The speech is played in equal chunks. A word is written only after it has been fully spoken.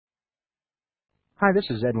Hi, this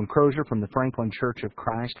is Edwin Crozier from the Franklin Church of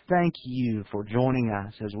Christ. Thank you for joining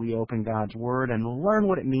us as we open God's Word and learn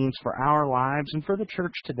what it means for our lives and for the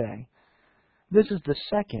church today. This is the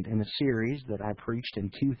second in a series that I preached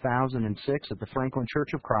in 2006 at the Franklin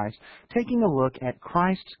Church of Christ, taking a look at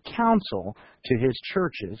Christ's counsel to His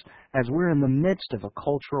churches as we're in the midst of a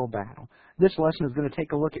cultural battle. This lesson is going to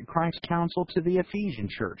take a look at Christ's counsel to the Ephesian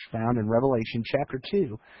church, found in Revelation chapter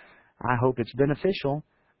 2. I hope it's beneficial.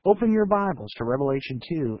 Open your Bibles to Revelation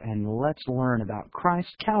 2 and let's learn about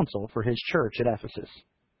Christ's counsel for His church at Ephesus.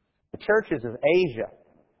 The churches of Asia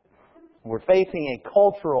were facing a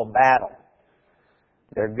cultural battle.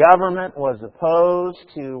 Their government was opposed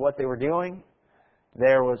to what they were doing.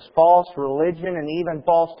 There was false religion and even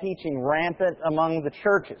false teaching rampant among the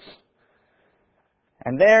churches.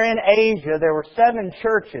 And there in Asia, there were 7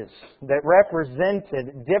 churches that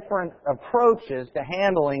represented different approaches to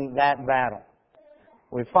handling that battle.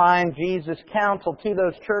 We find Jesus' counsel to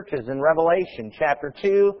those churches in Revelation chapter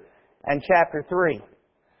 2 and chapter 3.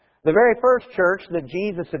 The very first church that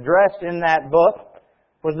Jesus addressed in that book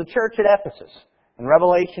was the church at Ephesus. In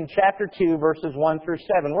Revelation chapter 2, verses 1 through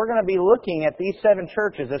 7. We're going to be looking at these 7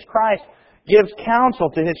 churches as Christ gives counsel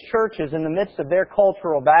to His churches in the midst of their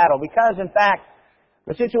cultural battle. Because, in fact,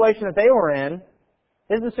 the situation that they were in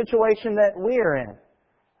is the situation that we are in.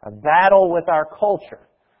 A battle with our culture.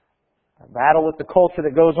 A battle with the culture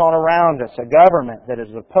that goes on around us. A government that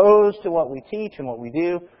is opposed to what we teach and what we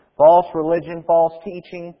do. False religion, false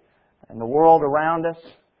teaching, and the world around us.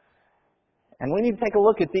 And we need to take a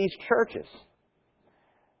look at these churches.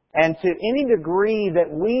 And to any degree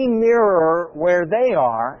that we mirror where they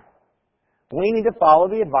are, we need to follow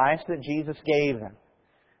the advice that Jesus gave them.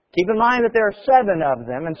 Keep in mind that there are 7 of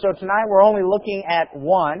them, and so tonight we're only looking at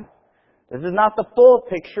one. This is not the full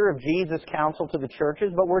picture of Jesus' counsel to the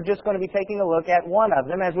churches, but we're just going to be taking a look at one of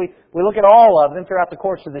them. As we look at all of them throughout the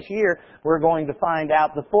course of this year, we're going to find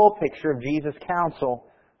out the full picture of Jesus' counsel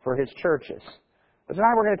for His churches. But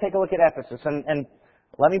tonight we're going to take a look at Ephesus, and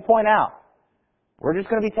let me point out, we're just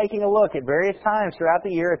going to be taking a look at various times throughout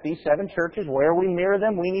the year at these 7 churches where we mirror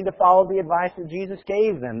them. We need to follow the advice that Jesus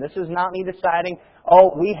gave them. This is not me deciding,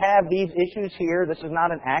 we have these issues here. This is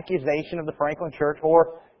not an accusation of the Franklin Church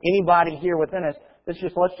or anybody here within us. Let's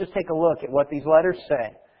just take a look at what these letters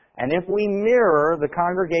say. And if we mirror the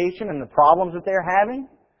congregation and the problems that they're having,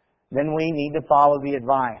 then we need to follow the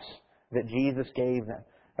advice that Jesus gave them.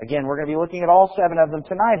 Again, we're going to be looking at all 7 of them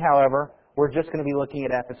tonight, however. We're just going to be looking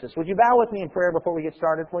at Ephesus. Would you bow with me in prayer before we get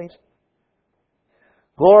started, please?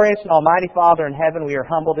 Glorious and Almighty Father in heaven, we are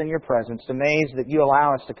humbled in Your presence, amazed that You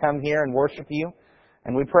allow us to come here and worship You.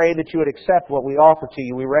 And we pray that You would accept what we offer to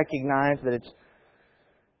You. We recognize that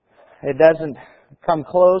it doesn't come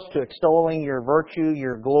close to extolling Your virtue,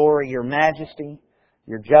 Your glory, Your majesty,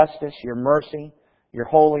 Your justice, Your mercy, Your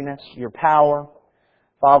holiness, Your power.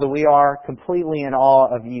 Father, we are completely in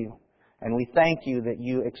awe of You. And we thank You that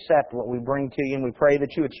You accept what we bring to You, and we pray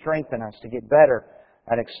that You would strengthen us to get better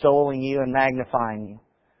at extolling You and magnifying You.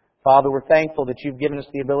 Father, we're thankful that You've given us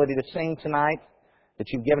the ability to sing tonight, that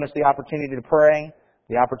You've given us the opportunity to pray,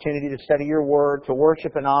 the opportunity to study Your Word, to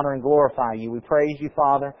worship and honor and glorify You. We praise You,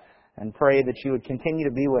 Father, and pray that You would continue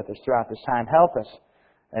to be with us throughout this time. Help us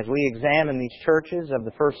as we examine these churches of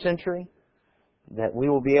the first century, that we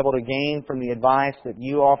will be able to gain from the advice that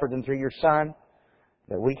You offered them through Your Son,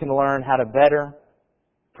 that we can learn how to better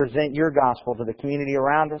present Your gospel to the community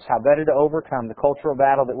around us, how better to overcome the cultural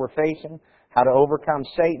battle that we're facing, how to overcome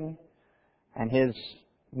Satan and his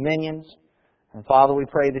minions. And Father, we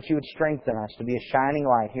pray that You would strengthen us to be a shining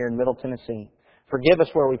light here in Middle Tennessee. Forgive us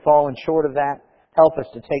where we've fallen short of that. Help us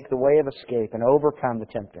to take the way of escape and overcome the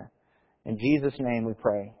tempter. In Jesus' name we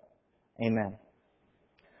pray. Amen.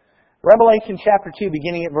 Revelation chapter 2,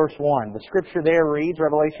 beginning at verse 1. The scripture there reads,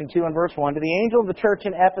 Revelation 2 and verse 1, To the angel of the church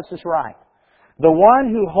in Ephesus write, The one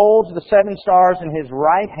who holds the 7 stars in his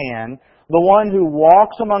right hand, the one who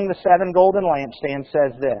walks among the 7 golden lampstands,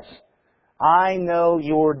 says this, I know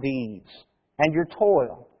your deeds, and your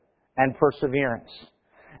toil, and perseverance,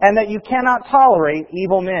 and that you cannot tolerate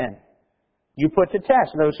evil men. You put to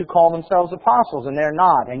test those who call themselves apostles, and they're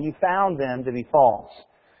not, and you found them to be false.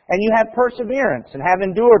 And you have perseverance, and have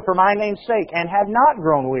endured for My name's sake, and have not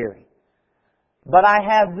grown weary. But I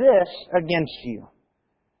have this against you,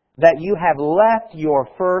 that you have left your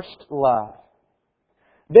first love.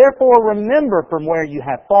 Therefore remember from where you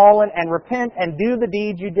have fallen, and repent, and do the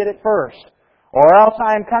deeds you did at first. Or else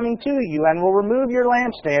I am coming to you, and will remove your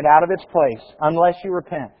lampstand out of its place, unless you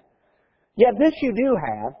repent. Yet this you do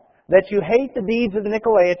have, that you hate the deeds of the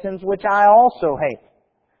Nicolaitans, which I also hate.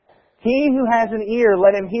 He who has an ear,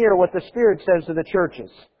 let him hear what the Spirit says to the churches.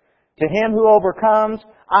 To him who overcomes,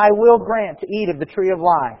 I will grant to eat of the tree of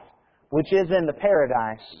life, which is in the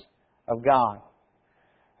paradise of God.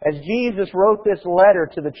 As Jesus wrote this letter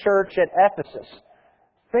to the church at Ephesus,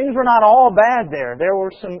 things were not all bad there. There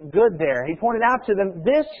were some good there. He pointed out to them,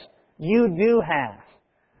 this you do have.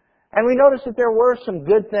 And we noticed that there were some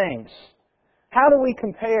good things. How do we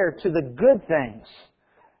compare to the good things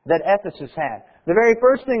that Ephesus had? The very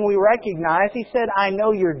first thing we recognize, he said, I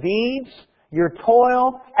know your deeds, your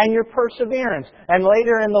toil, and your perseverance. And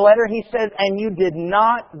later in the letter he says, and you did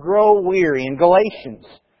not grow weary. In Galatians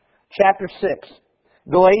chapter 6.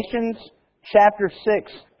 Galatians chapter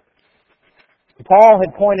 6. Paul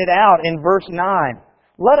had pointed out in verse 9,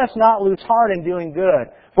 let us not lose heart in doing good,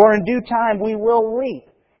 for in due time we will reap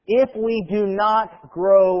if we do not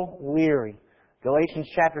grow weary. Galatians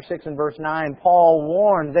chapter 6 and verse 9, Paul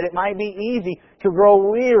warned that it might be easy to grow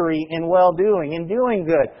weary in well-doing, in doing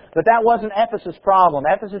good. But that wasn't Ephesus' problem.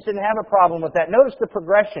 Ephesus didn't have a problem with that. Notice the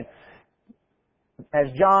progression. As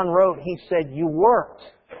John wrote, he said, you worked.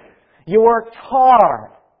 You worked hard.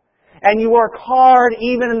 And you work hard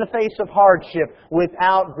even in the face of hardship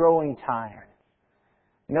without growing tired.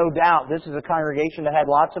 No doubt this is a congregation that had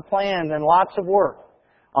lots of plans and lots of work.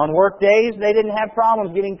 On work days, they didn't have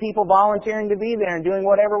problems getting people volunteering to be there and doing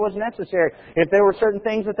whatever was necessary. If there were certain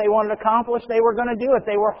things that they wanted to accomplish, they were going to do it.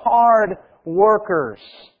 They were hard workers.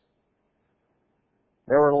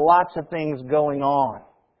 There were lots of things going on.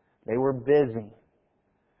 They were busy.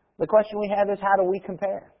 The question we have is, how do we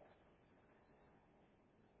compare?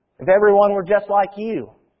 If everyone were just like you,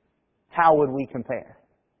 how would we compare?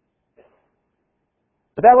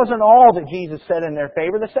 But that wasn't all that Jesus said in their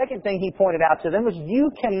favor. The second thing He pointed out to them was,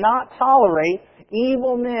 you cannot tolerate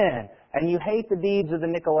evil men, and you hate the deeds of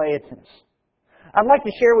the Nicolaitans. I'd like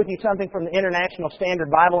to share with you something from the International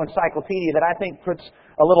Standard Bible Encyclopedia that I think puts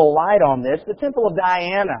a little light on this. The Temple of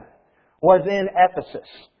Diana was in Ephesus.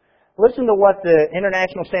 Listen to what the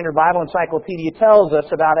International Standard Bible Encyclopedia tells us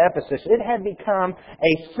about Ephesus. It had become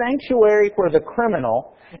a sanctuary for the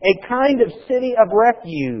criminal, a kind of city of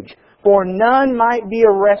refuge, for none might be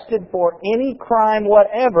arrested for any crime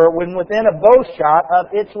whatever when within a bowshot of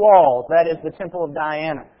its walls. That is the Temple of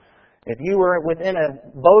Diana. If you were within a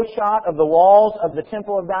bowshot of the walls of the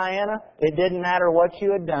Temple of Diana, it didn't matter what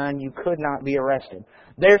you had done, you could not be arrested.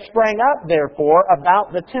 There sprang up, therefore,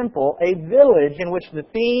 about the temple a village in which the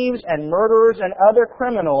thieves and murderers and other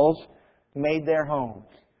criminals made their homes.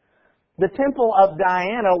 The Temple of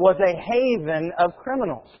Diana was a haven of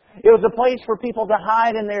criminals. It was a place for people to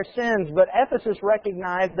hide in their sins, but Ephesus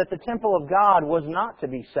recognized that the Temple of God was not to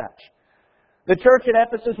be such. The church at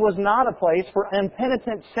Ephesus was not a place for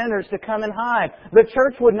impenitent sinners to come and hide. The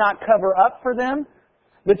church would not cover up for them.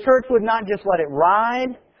 The church would not just let it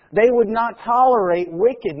ride. They would not tolerate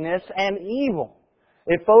wickedness and evil.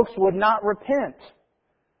 If folks would not repent,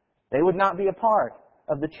 they would not be a part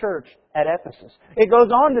of the church at Ephesus. It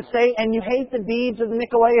goes on to say, and you hate the deeds of the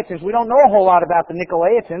Nicolaitans. We don't know a whole lot about the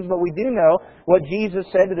Nicolaitans, but we do know what Jesus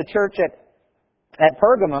said to the church at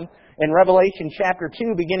Pergamum in Revelation chapter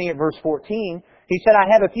 2, beginning at verse 14. He said,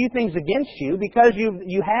 I have a few things against you, because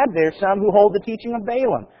you have there some who hold the teaching of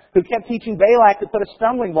Balaam, who kept teaching Balak to put a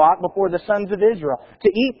stumbling block before the sons of Israel, to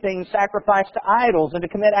eat things sacrificed to idols, and to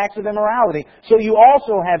commit acts of immorality. So you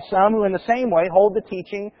also have some who in the same way hold the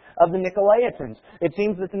teaching of the Nicolaitans. It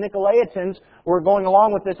seems that the Nicolaitans were going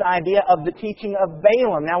along with this idea of the teaching of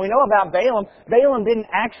Balaam. Now we know about Balaam. Balaam didn't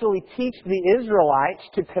actually teach the Israelites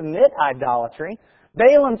to commit idolatry.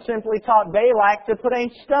 Balaam simply taught Balak to put a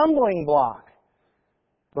stumbling block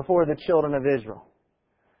before the children of Israel.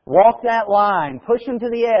 Walk that line, push them to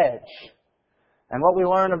the edge. And what we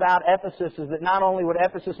learn about Ephesus is that not only would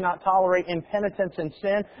Ephesus not tolerate impenitence and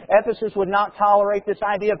sin, Ephesus would not tolerate this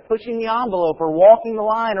idea of pushing the envelope or walking the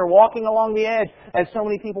line or walking along the edge, as so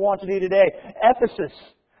many people want to do today. Ephesus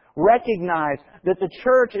recognized that the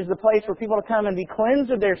church is the place for people to come and be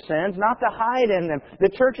cleansed of their sins, not to hide in them. The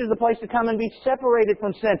church is the place to come and be separated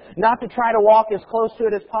from sin, not to try to walk as close to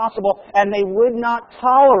it as possible. And they would not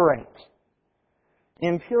tolerate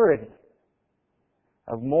impurity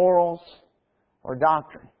of morals or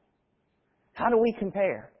doctrine. How do we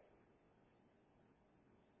compare?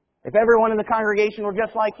 If everyone in the congregation were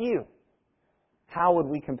just like you, how would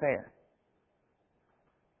we compare?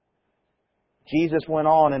 Jesus went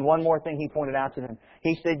on, and one more thing He pointed out to them.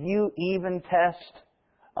 He said, you even test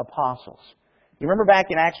apostles. You remember back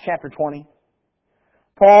in Acts chapter 20?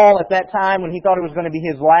 Paul, at that time, when he thought it was going to be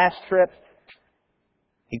his last trip,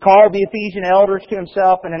 he called the Ephesian elders to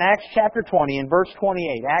himself, and in Acts chapter 20 and verse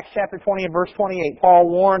 28, Acts chapter 20 and verse 28, Paul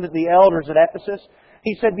warned the elders at Ephesus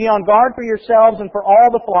He said, "Be on guard for yourselves and for all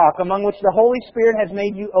the flock, among which the Holy Spirit has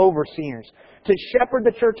made you overseers, to shepherd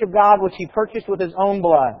the church of God which He purchased with His own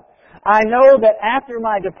blood. I know that after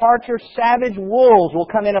my departure, savage wolves will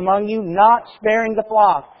come in among you, not sparing the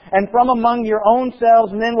flock. And from among your own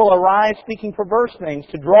selves men will arise speaking perverse things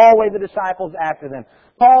to draw away the disciples after them."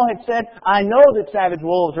 Paul had said, "I know that savage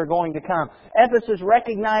wolves are going to come." Ephesus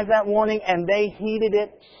recognized that warning and they heeded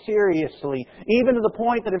it seriously. Even to the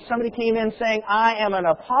point that if somebody came in saying, "I am an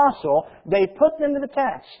apostle," they put them to the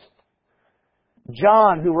test.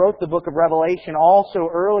 John, who wrote the book of Revelation, also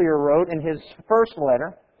earlier wrote in his first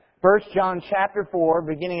letter, 1 John chapter 4,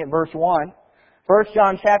 beginning at verse 1. 1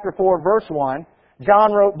 John chapter 4, verse 1.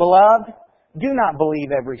 John wrote, "Beloved, do not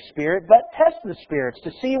believe every spirit, but test the spirits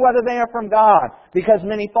to see whether they are from God, because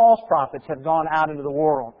many false prophets have gone out into the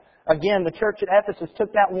world." Again, the church at Ephesus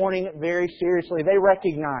took that warning very seriously. They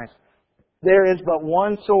recognized there is but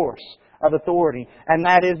one source of authority, and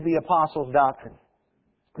that is the apostles' doctrine.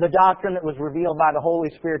 The doctrine that was revealed by the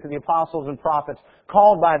Holy Spirit to the apostles and prophets,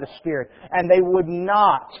 called by the Spirit. And they would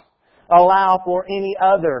not allow for any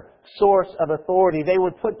other source of authority. They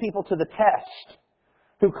would put people to the test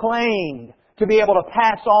who claimed to be able to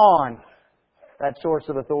pass on that source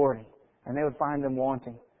of authority. And they would find them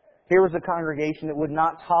wanting. Here was a congregation that would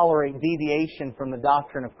not tolerate deviation from the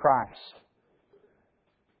doctrine of Christ.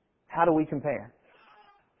 How do we compare?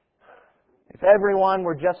 If everyone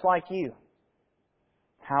were just like you,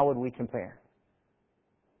 how would we compare?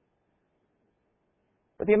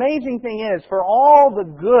 But the amazing thing is, for all the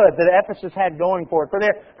good that Ephesus had going for it,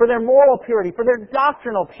 for their moral purity, for their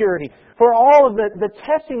doctrinal purity, for all of the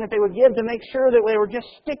testing that they would give to make sure that they were just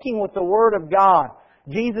sticking with the Word of God,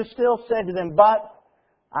 Jesus still said to them, "But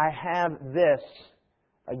I have this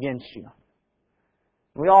against you."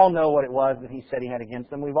 We all know what it was that He said He had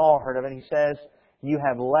against them. We've all heard of it. He says, "You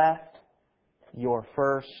have left your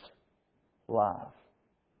first love."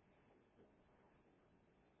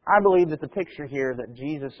 I believe that the picture here that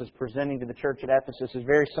Jesus is presenting to the church at Ephesus is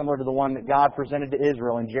very similar to the one that God presented to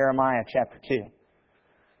Israel in Jeremiah chapter 2.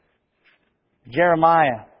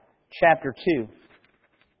 Jeremiah chapter 2,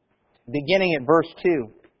 beginning at verse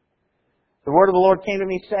 2. The word of the Lord came to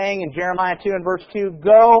me saying in Jeremiah 2 and verse 2,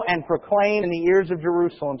 "Go and proclaim in the ears of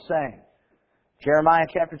Jerusalem, saying," Jeremiah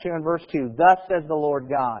chapter 2 and verse 2, "Thus says the Lord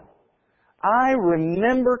God, I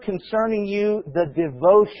remember concerning you the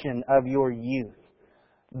devotion of your youth,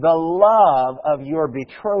 the love of your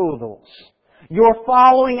betrothals, your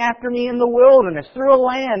following after me in the wilderness, through a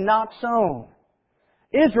land not sown.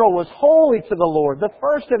 Israel was holy to the Lord, the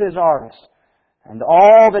first of His harvest, and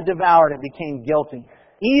all that devoured it became guilty.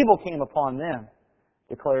 Evil came upon them,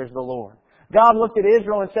 declares the Lord." God looked at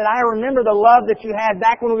Israel and said, "I remember the love that you had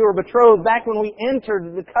back when we were betrothed, back when we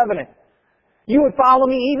entered the covenant. You would follow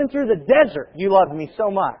me even through the desert. You loved me so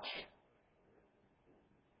much."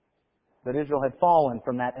 But Israel had fallen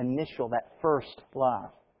from that initial, that first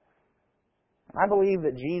love. I believe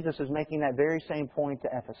that Jesus is making that very same point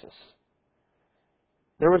to Ephesus.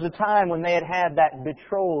 There was a time when they had had that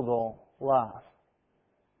betrothal love,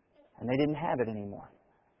 and they didn't have it anymore.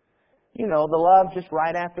 You know, the love just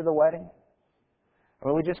right after the wedding.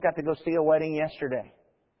 Well, we just got to go see a wedding yesterday.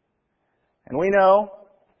 And we know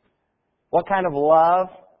what kind of love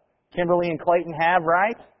Kimberly and Clayton have,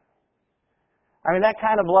 right? I mean, that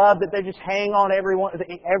kind of love that they just hang on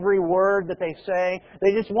every word that they say.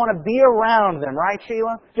 They just want to be around them, right,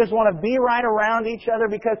 Sheila? Just want to be right around each other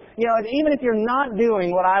because, you know, even if you're not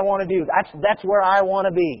doing what I want to do, that's where I want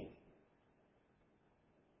to be.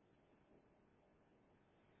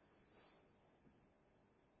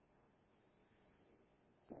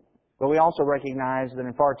 But we also recognize that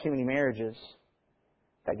in far too many marriages,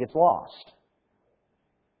 that gets lost.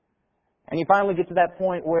 And you finally get to that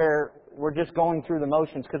point where we're just going through the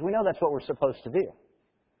motions because we know that's what we're supposed to do.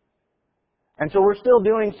 And so we're still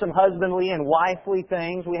doing some husbandly and wifely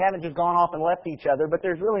things. We haven't just gone off and left each other, but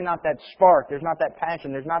there's really not that spark. There's not that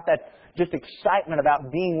passion. There's not that just excitement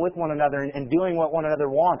about being with one another and doing what one another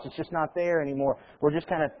wants. It's just not there anymore. We're just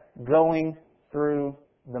kind of going through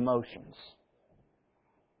the motions.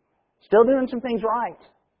 Still doing some things right.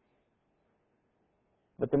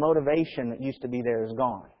 But the motivation that used to be there is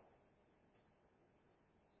gone.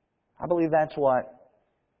 I believe that's what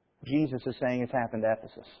Jesus is saying has happened to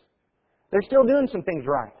Ephesus. They're still doing some things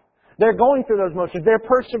right. They're going through those motions. They're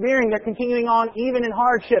persevering. They're continuing on even in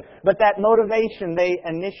hardship. But that motivation they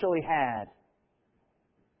initially had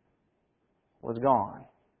was gone.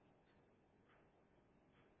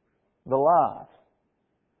 The love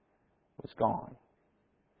was gone.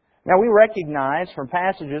 Now we recognize from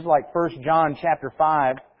passages like 1 John chapter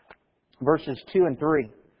 5, verses 2 and 3.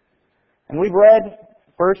 And we've read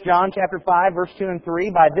 1 John chapter 5, verse 2 and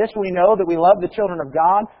 3, by this we know that we love the children of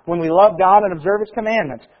God, when we love God and observe His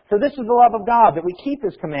commandments. For this is the love of God, that we keep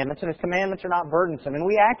His commandments, and His commandments are not burdensome. And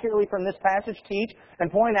we accurately from this passage teach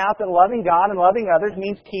and point out that loving God and loving others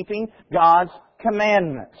means keeping God's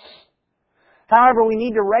commandments. However, we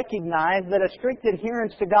need to recognize that a strict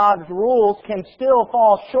adherence to God's rules can still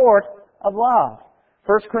fall short of love.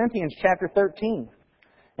 1 Corinthians chapter 13.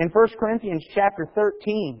 In 1 Corinthians chapter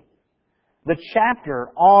 13, the chapter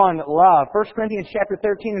on love, 1 Corinthians chapter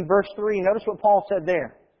 13 and verse 3, notice what Paul said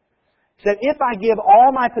there. He said, if I give all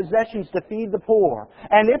my possessions to feed the poor,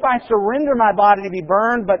 and if I surrender my body to be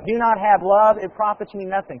burned, but do not have love, it profits me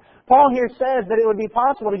nothing. Paul here says that it would be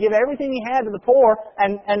possible to give everything he had to the poor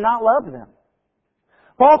and not love them.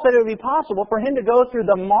 Paul said it would be possible for him to go through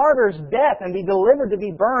the martyr's death and be delivered to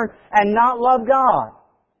be burned and not love God.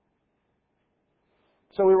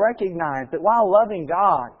 So we recognize that while loving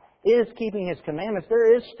God is keeping His commandments,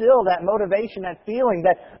 there is still that motivation, that feeling,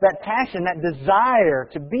 that passion, that desire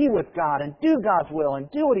to be with God and do God's will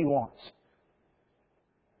and do what He wants.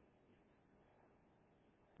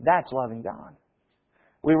 That's loving God.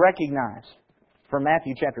 We recognize from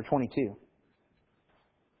Matthew chapter 22.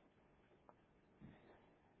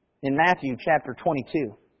 In Matthew chapter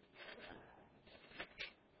 22,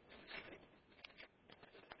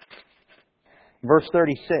 verse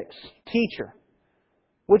 36, Teacher,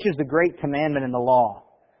 which is the great commandment in the law?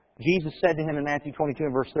 Jesus said to him in Matthew 22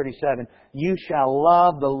 and verse 37, You shall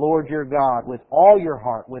love the Lord your God with all your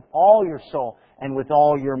heart, with all your soul, and with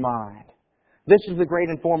all your mind. This is the great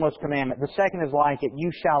and foremost commandment. The second is like it.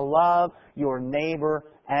 You shall love your neighbor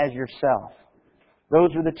as yourself.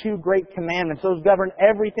 Those are the two great commandments. Those govern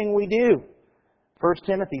everything we do. 1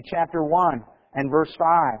 Timothy chapter 1 and verse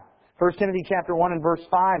 5. 1 Timothy chapter 1 and verse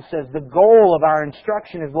 5 says, The goal of our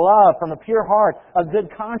instruction is love from a pure heart, a good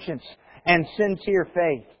conscience, and sincere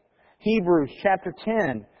faith. Hebrews chapter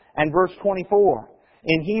 10 and verse 24.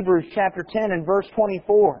 In Hebrews chapter 10 and verse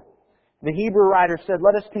 24, the Hebrew writer said,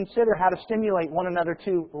 Let us consider how to stimulate one another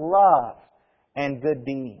to love and good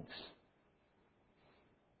deeds.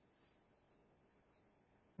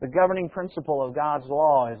 The governing principle of God's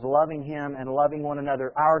law is loving Him and loving one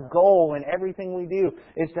another. Our goal in everything we do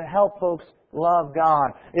is to help folks love God.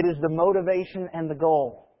 It is the motivation and the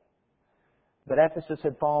goal. But Ephesus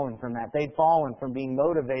had fallen from that. They'd fallen from being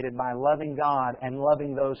motivated by loving God and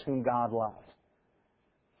loving those whom God loved.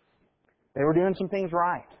 They were doing some things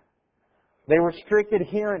right. They were strict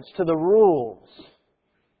adherents to the rules.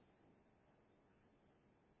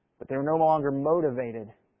 But they were no longer motivated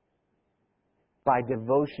by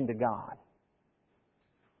devotion to God.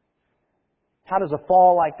 How does a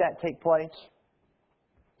fall like that take place?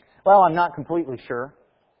 Well, I'm not completely sure.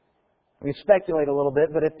 We speculate a little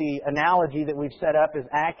bit, but if the analogy that we've set up is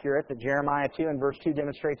accurate, that Jeremiah 2 and verse 2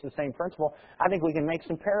 demonstrates the same principle, I think we can make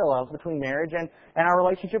some parallels between marriage and our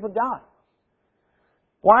relationship with God.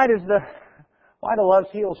 Why do love's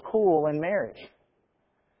heels cool in marriage?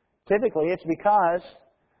 Typically, it's because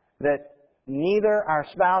that neither our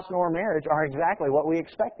spouse nor marriage are exactly what we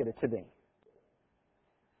expected it to be.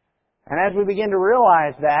 And as we begin to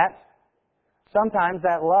realize that, sometimes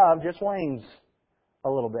that love just wanes a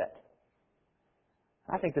little bit.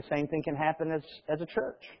 I think the same thing can happen as a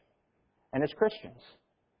church and as Christians.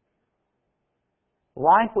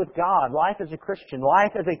 Life with God, life as a Christian,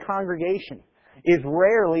 life as a congregation is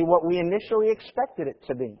rarely what we initially expected it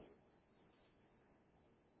to be.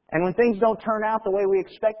 And when things don't turn out the way we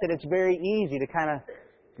expected, it's very easy to kind of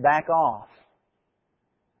back off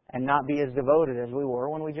and not be as devoted as we were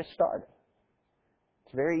when we just started.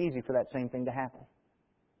 It's very easy for that same thing to happen.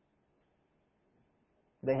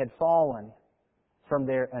 They had fallen from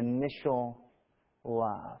their initial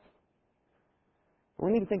love.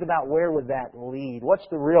 We need to think about where would that lead. What's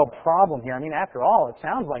the real problem here? I mean, after all, it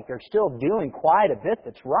sounds like they're still doing quite a bit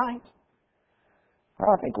that's right.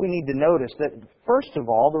 Well, I think we need to notice that, first of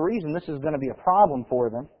all, the reason this is going to be a problem for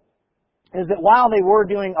them is that while they were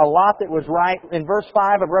doing a lot that was right, in verse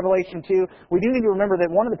 5 of Revelation 2, we do need to remember that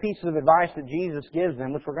one of the pieces of advice that Jesus gives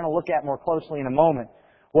them, which we're going to look at more closely in a moment,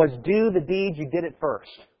 was do the deeds you did at first.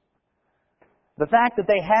 The fact that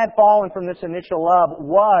they had fallen from this initial love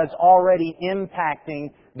was already impacting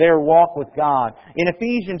their walk with God. In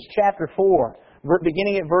Ephesians chapter 4,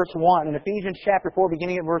 beginning at verse 1, in Ephesians chapter 4,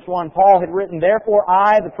 beginning at verse 1, Paul had written, Therefore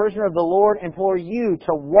I, the prisoner of the Lord, implore you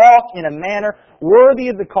to walk in a manner worthy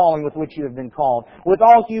of the calling with which you have been called, with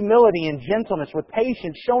all humility and gentleness, with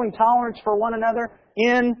patience, showing tolerance for one another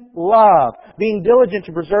in love, being diligent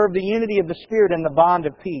to preserve the unity of the Spirit and the bond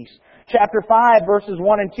of peace. Chapter 5, verses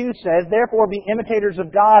 1 and 2 says, "Therefore be imitators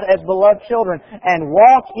of God as beloved children, and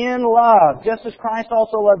walk in love, just as Christ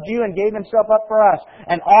also loved you and gave Himself up for us,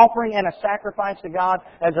 an offering and a sacrifice to God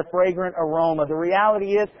as a fragrant aroma." The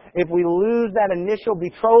reality is, if we lose that initial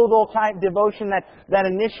betrothal-type devotion, that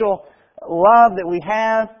initial love that we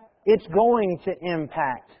have, it's going to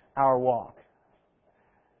impact our walk.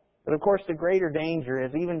 But of course, the greater danger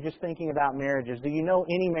is even just thinking about marriages. Do you know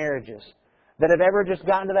any marriages that have ever just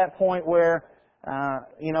gotten to that point where,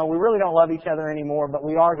 we really don't love each other anymore, but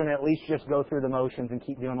we are going to at least just go through the motions and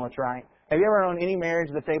keep doing what's right? Have you ever known any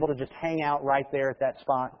marriage that's able to just hang out right there at that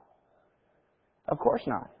spot? Of course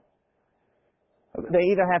not. They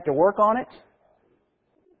either have to work on it,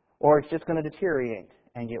 or it's just going to deteriorate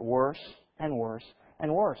and get worse and worse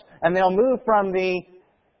and worse. And they'll move from the,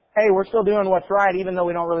 hey, we're still doing what's right even though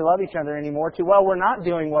we don't really love each other anymore, to, well, we're not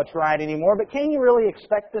doing what's right anymore, but can you really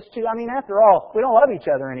expect us to? I mean, after all, we don't love each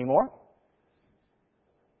other anymore.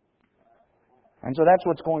 And so that's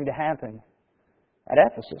what's going to happen at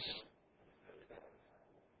Ephesus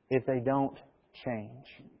if they don't change.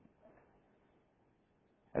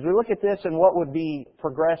 As we look at this and what would be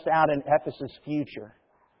progressed out in Ephesus' future,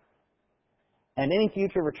 and any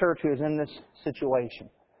future of a church who is in this situation,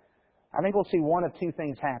 I think we'll see one of two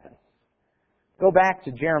things happen. Go back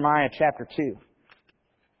to Jeremiah chapter 2.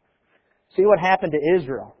 See what happened to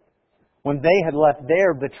Israel when they had left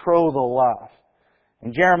their betrothal love.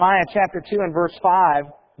 In Jeremiah chapter 2 and verse 5,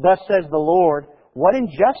 "Thus says the Lord, what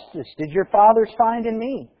injustice did your fathers find in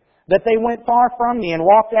me, that they went far from me and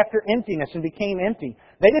walked after emptiness and became empty?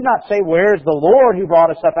 They did not say, where is the Lord who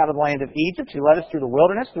brought us up out of the land of Egypt, who led us through the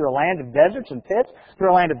wilderness, through a land of deserts and pits,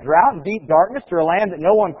 through a land of drought and deep darkness, through a land that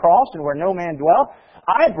no one crossed and where no man dwelt?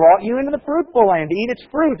 I brought you into the fruitful land to eat its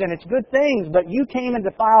fruit and its good things, but you came and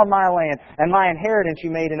defiled my land, and my inheritance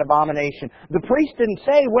you made an abomination. The priest didn't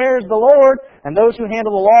say, where is the Lord? And those who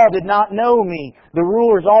handle the law did not know me. The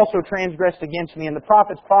rulers also transgressed against me, and the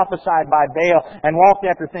prophets prophesied by Baal, and walked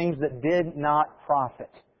after things that did not profit."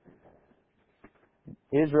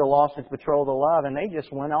 Israel lost its betrothal love, and they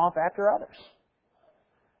just went off after others.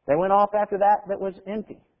 They went off after that was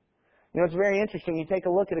empty. It's very interesting. You take a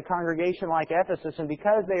look at a congregation like Ephesus, and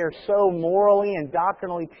because they are so morally and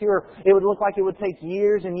doctrinally pure, it would look like it would take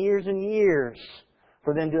years and years and years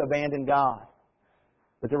for them to abandon God.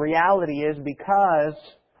 But the reality is, because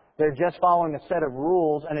they're just following a set of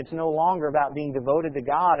rules, and it's no longer about being devoted to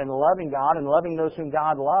God and loving those whom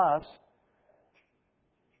God loves,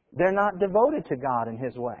 they're not devoted to God in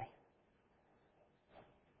His way.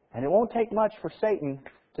 And it won't take much for Satan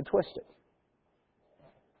to twist it.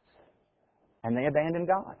 And they abandon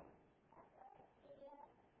God.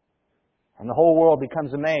 And the whole world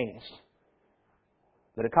becomes amazed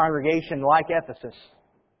that a congregation like Ephesus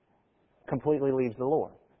completely leaves the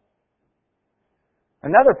Lord.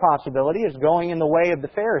 Another possibility is going in the way of the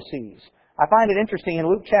Pharisees. I find it interesting in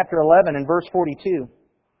Luke chapter 11 and verse 42.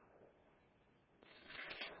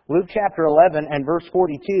 Luke chapter 11 and verse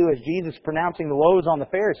 42, as Jesus pronouncing the woes on the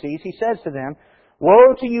Pharisees, He says to them,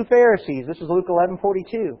 "Woe to you Pharisees," this is Luke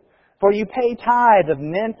 11:42, "for you pay tithe of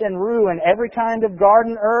mint and rue and every kind of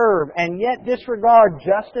garden herb, and yet disregard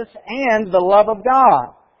justice and the love of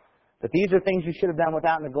God. But these are things you should have done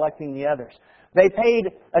without neglecting the others." They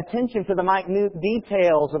paid attention to the minute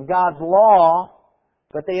details of God's law,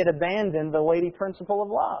 but they had abandoned the weighty principle of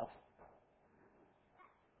love.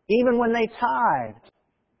 Even when they tithed,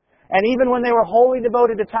 and even when they were wholly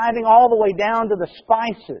devoted to tithing all the way down to the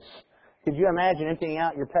spices. Could you imagine emptying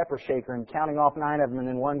out your pepper shaker and counting off 9 of them and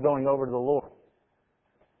then one going over to the Lord?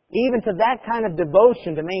 Even to that kind of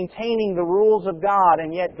devotion to maintaining the rules of God,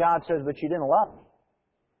 and yet God says, but you didn't love me.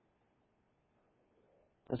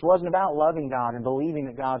 This wasn't about loving God and believing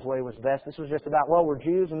that God's way was best. This was just about, well, we're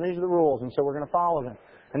Jews and these are the rules, and so we're going to follow them.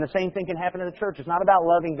 And the same thing can happen in the church. It's not about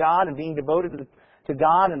loving God and being devoted to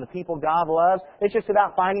God and the people God loves. It's just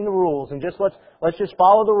about finding the rules and let's just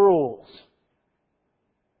follow the rules.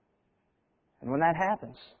 And when that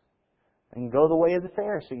happens, then go the way of the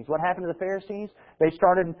Pharisees. What happened to the Pharisees? They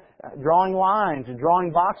started drawing lines and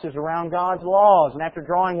drawing boxes around God's laws. And after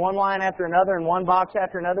drawing one line after another and one box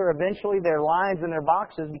after another, eventually their lines and their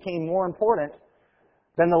boxes became more important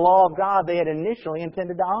than the law of God they had initially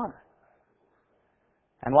intended to honor.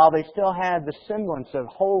 And while they still had the semblance of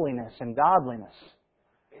holiness and godliness,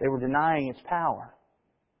 they were denying its power.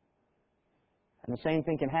 And the same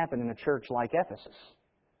thing can happen in a church like Ephesus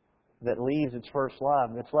that leaves its first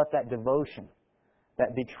love, that's left that devotion,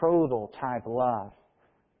 that betrothal type love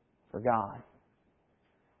for God.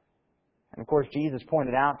 And of course, Jesus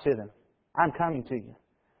pointed out to them, I'm coming to you,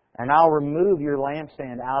 and I'll remove your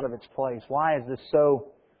lampstand out of its place. Why is this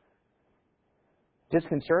so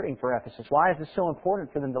disconcerting for Ephesus. Why is this so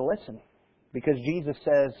important for them to listen? Because Jesus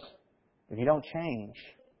says, if you don't change,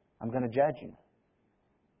 I'm going to judge you.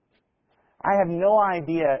 I have no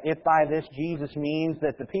idea if by this Jesus means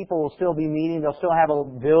that the people will still be meeting, they'll still have a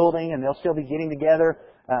building, and they'll still be getting together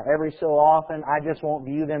every so often. I just won't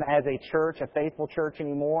view them as a church, a faithful church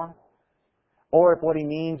anymore. Or if what He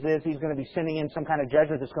means is He's going to be sending in some kind of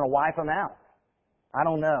judgment that's going to wipe them out. I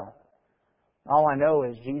don't know. All I know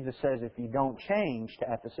is Jesus says if you don't change to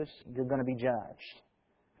Ephesus, you're going to be judged.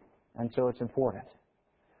 And so it's important.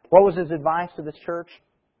 What was His advice to this church?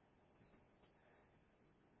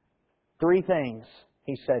 3 things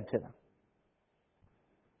He said to them.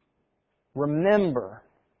 Remember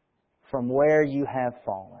from where you have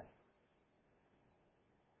fallen.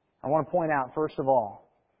 I want to point out, first of all,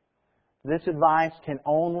 this advice can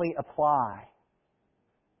only apply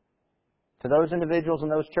to those individuals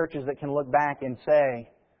and those churches that can look back and say,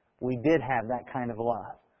 we did have that kind of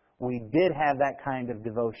love. We did have that kind of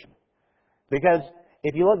devotion. Because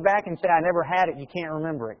if you look back and say, I never had it, you can't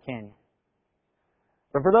remember it, can you?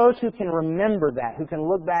 But for those who can remember that, who can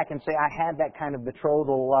look back and say, I had that kind of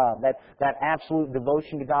betrothal love, that absolute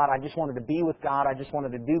devotion to God, I just wanted to be with God, I just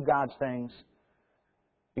wanted to do God's things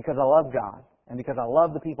because I love God and because I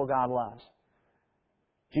love the people God loves.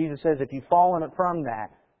 Jesus says, if you've fallen from that,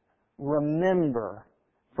 remember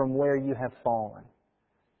from where you have fallen.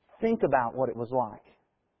 Think about what it was like.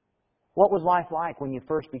 What was life like when you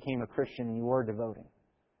first became a Christian and you were devoting?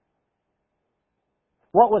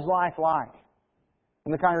 What was life like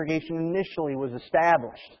when the congregation initially was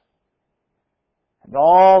established? And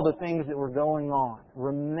all the things that were going on.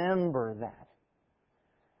 Remember that.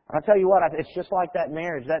 And I'll tell you what, it's just like that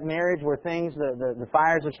marriage where things, the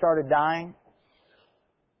fires have started dying.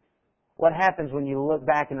 What happens when you look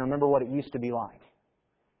back and remember what it used to be like?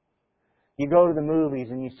 You go to the movies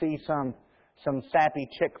and you see some sappy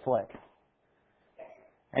chick flick.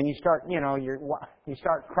 And you start, you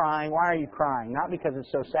start crying. Why are you crying? Not because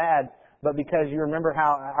it's so sad, but because you remember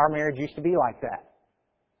how our marriage used to be like that.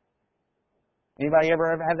 Anybody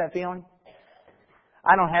ever have that feeling?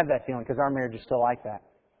 I don't have that feeling because our marriage is still like that.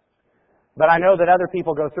 But I know that other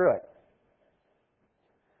people go through it.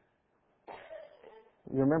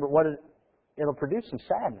 You remember it'll produce some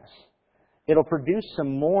sadness. It'll produce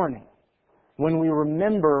some mourning when we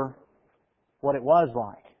remember what it was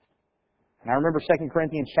like. And I remember 2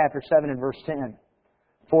 Corinthians chapter 7 and verse 10.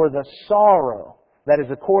 For the sorrow that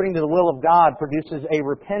is according to the will of God produces a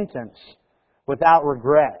repentance without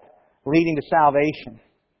regret, leading to salvation.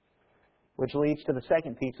 Which leads to the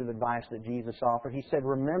second piece of advice that Jesus offered. He said,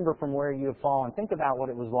 remember from where you have fallen. Think about what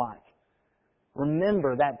it was like.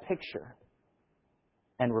 Remember that picture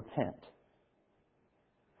and repent.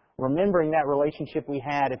 Remembering that relationship we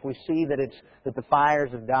had, if we see that the fires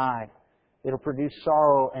have died, it'll produce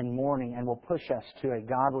sorrow and mourning and will push us to a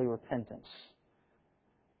godly repentance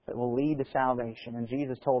that will lead to salvation. And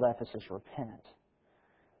Jesus told Ephesus, repent.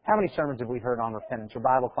 How many sermons have we heard on repentance or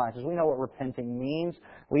Bible classes? We know what repenting means.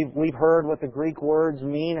 We've heard what the Greek words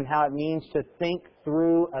mean and how it means to think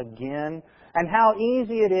through again. And how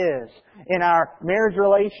easy it is in our marriage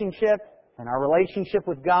relationship and our relationship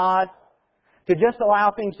with God to just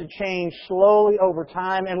allow things to change slowly over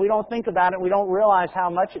time, and we don't think about it, we don't realize how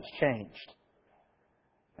much it's changed.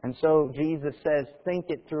 And so Jesus says, think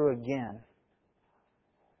it through again.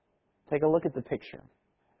 Take a look at the picture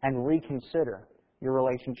and reconsider your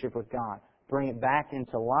relationship with God. Bring it back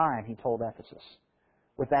into line, He told Ephesus,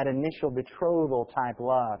 with that initial betrothal type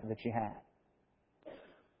love that you had.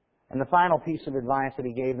 And the final piece of advice that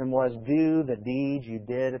He gave them was, do the deeds you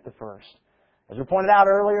did at the first. As we pointed out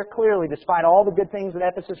earlier, clearly, despite all the good things that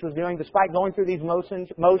Ephesus was doing, despite going through these motions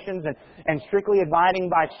and strictly abiding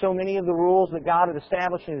by so many of the rules that God had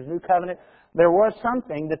established in His new covenant, there was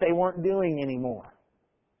something that they weren't doing anymore.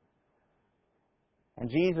 And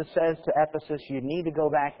Jesus says to Ephesus, you need to go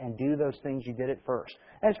back and do those things you did at first.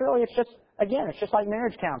 And it's just like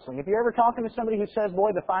marriage counseling. If you're ever talking to somebody who says,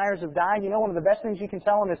 boy, the fires have died, one of the best things you can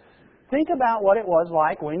tell them is, think about what it was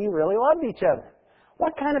like when you really loved each other.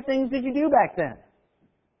 What kind of things did you do back then?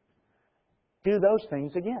 Do those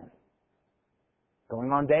things again. Going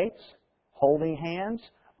on dates, holding hands,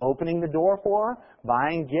 opening the door for her,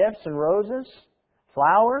 buying gifts and roses,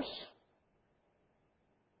 flowers,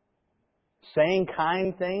 saying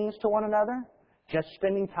kind things to one another, just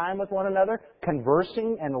spending time with one another,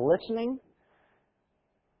 conversing and listening.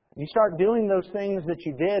 You start doing those things that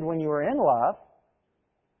you did when you were in love,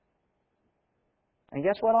 and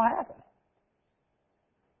guess what will happen?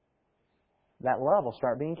 That love will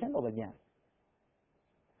start being kindled again.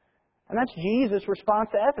 And that's Jesus' response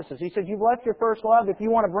to Ephesus. He said, you've left your first love. If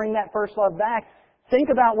you want to bring that first love back, Think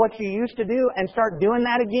about what you used to do and start doing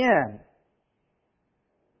that again.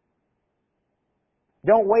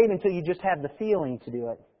 Don't wait until you just have the feeling to do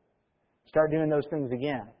it. Start doing those things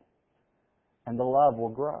again. And the love will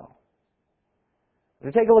grow. If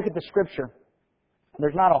you take a look at the Scripture,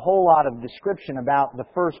 there's not a whole lot of description about the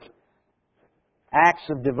first acts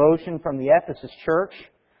of devotion from the Ephesus church.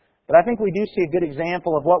 But I think we do see a good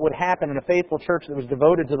example of what would happen in a faithful church that was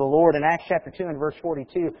devoted to the Lord. In Acts chapter 2 and verse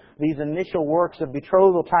 42, these initial works of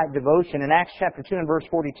betrothal-type devotion. In Acts chapter 2 and verse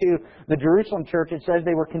 42, the Jerusalem church, it says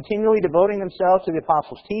they were continually devoting themselves to the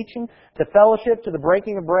apostles' teaching, to fellowship, to the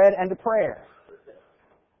breaking of bread, and to prayer.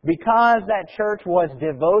 Because that church was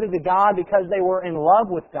devoted to God, because they were in love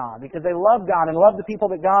with God, because they loved God and loved the people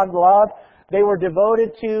that God loved, they were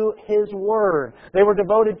devoted to His Word. They were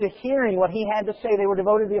devoted to hearing what He had to say. They were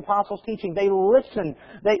devoted to the Apostles' teaching. They listened.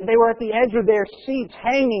 They were at the edge of their seats,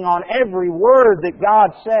 hanging on every word that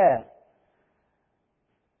God said.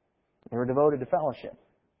 They were devoted to fellowship.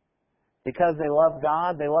 Because they loved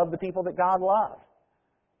God, they loved the people that God loved.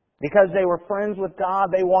 Because they were friends with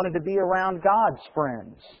God, they wanted to be around God's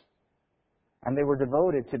friends. And they were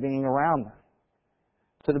devoted to being around them.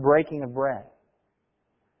 To the breaking of bread.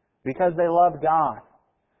 Because they loved God.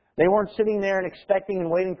 They weren't sitting there and expecting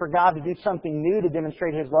and waiting for God to do something new to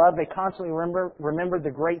demonstrate His love. They constantly remembered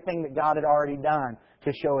the great thing that God had already done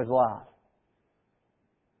to show His love.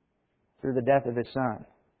 Through the death of His Son.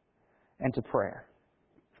 And to prayer.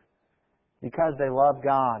 Because they loved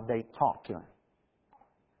God, they talked to Him.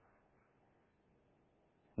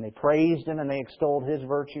 And they praised Him and they extolled His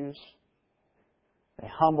virtues. They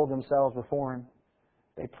humbled themselves before Him.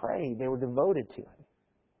 They prayed. They were devoted to Him.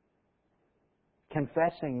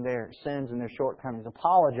 Confessing their sins and their shortcomings,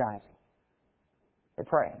 apologizing. They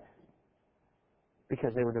prayed.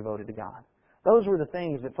 Because they were devoted to God. Those were the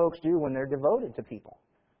things that folks do when they're devoted to people.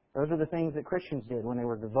 Those are the things that Christians did when they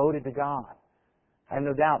were devoted to God. I have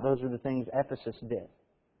no doubt those are the things Ephesus did.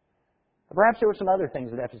 Perhaps there were some other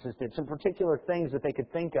things that Ephesus did, some particular things that they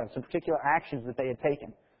could think of, some particular actions that they had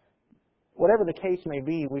taken. Whatever the case may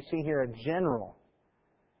be, we see here a general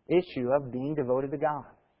issue of being devoted to God.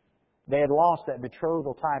 They had lost that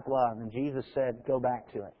betrothal-type love, and Jesus said, go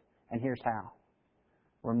back to it. And here's how.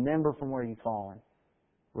 Remember from where you've fallen.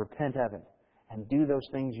 Repent of it. And do those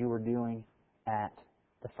things you were doing at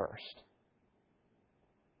the first.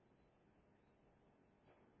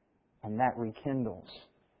 And that rekindles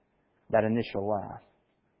that initial love.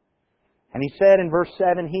 And He said in verse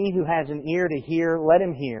 7, He who has an ear to hear, let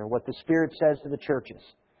him hear what the Spirit says to the churches.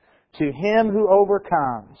 To him who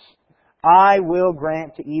overcomes, I will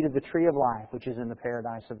grant to eat of the tree of life, which is in the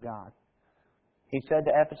paradise of God. He said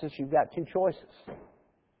to Ephesus, you've got two choices.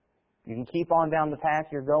 You can keep on down the path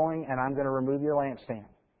you're going, and I'm going to remove your lampstand.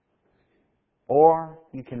 Or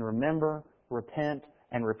you can remember, repent,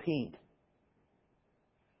 and repeat.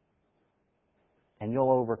 And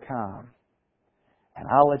you'll overcome. And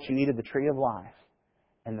I'll let you eat of the tree of life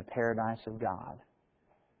in the paradise of God.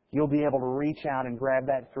 You'll be able to reach out and grab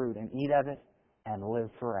that fruit and eat of it and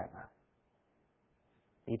live forever.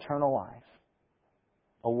 Eternal life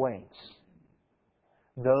awaits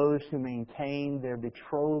those who maintain their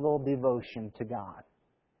betrothal devotion to God.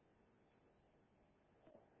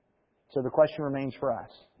 So the question remains for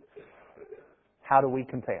us. How do we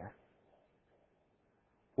compare?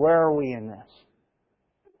 Where are we in this?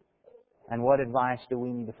 And what advice do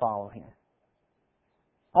we need to follow here?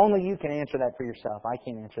 Only you can answer that for yourself. I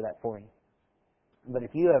can't answer that for you. But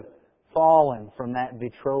if you have fallen from that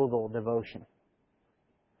betrothal devotion,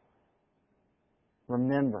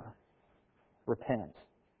 remember, repent,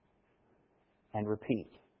 and repeat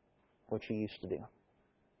what you used to do.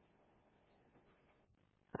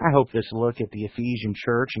 I hope this look at the Ephesian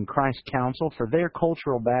church and Christ's counsel for their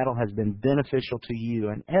cultural battle has been beneficial to you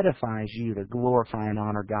and edifies you to glorify and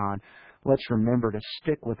honor God. Let's remember to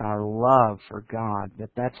stick with our love for God,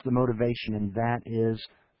 that's the motivation and that is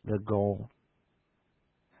the goal.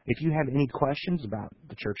 If you have any questions about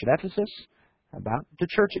the church at Ephesus, about the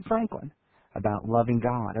church at Franklin, about loving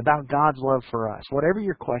God, about God's love for us, whatever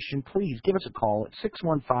your question, please give us a call at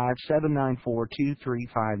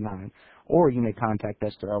 615-794-2359, or you may contact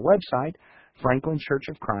us through our website,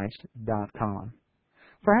 franklinchurchofchrist.com.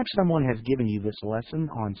 Perhaps someone has given you this lesson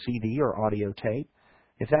on CD or audio tape.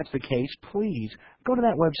 If that's the case, please go to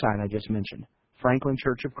that website I just mentioned,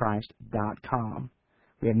 franklinchurchofchrist.com.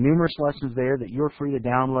 We have numerous lessons there that you're free to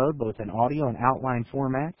download, both in audio and outline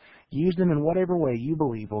format. Use them in whatever way you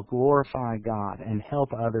believe will glorify God and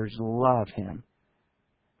help others love Him.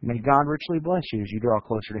 May God richly bless you as you draw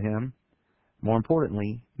closer to Him. More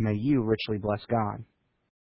importantly, may you richly bless God.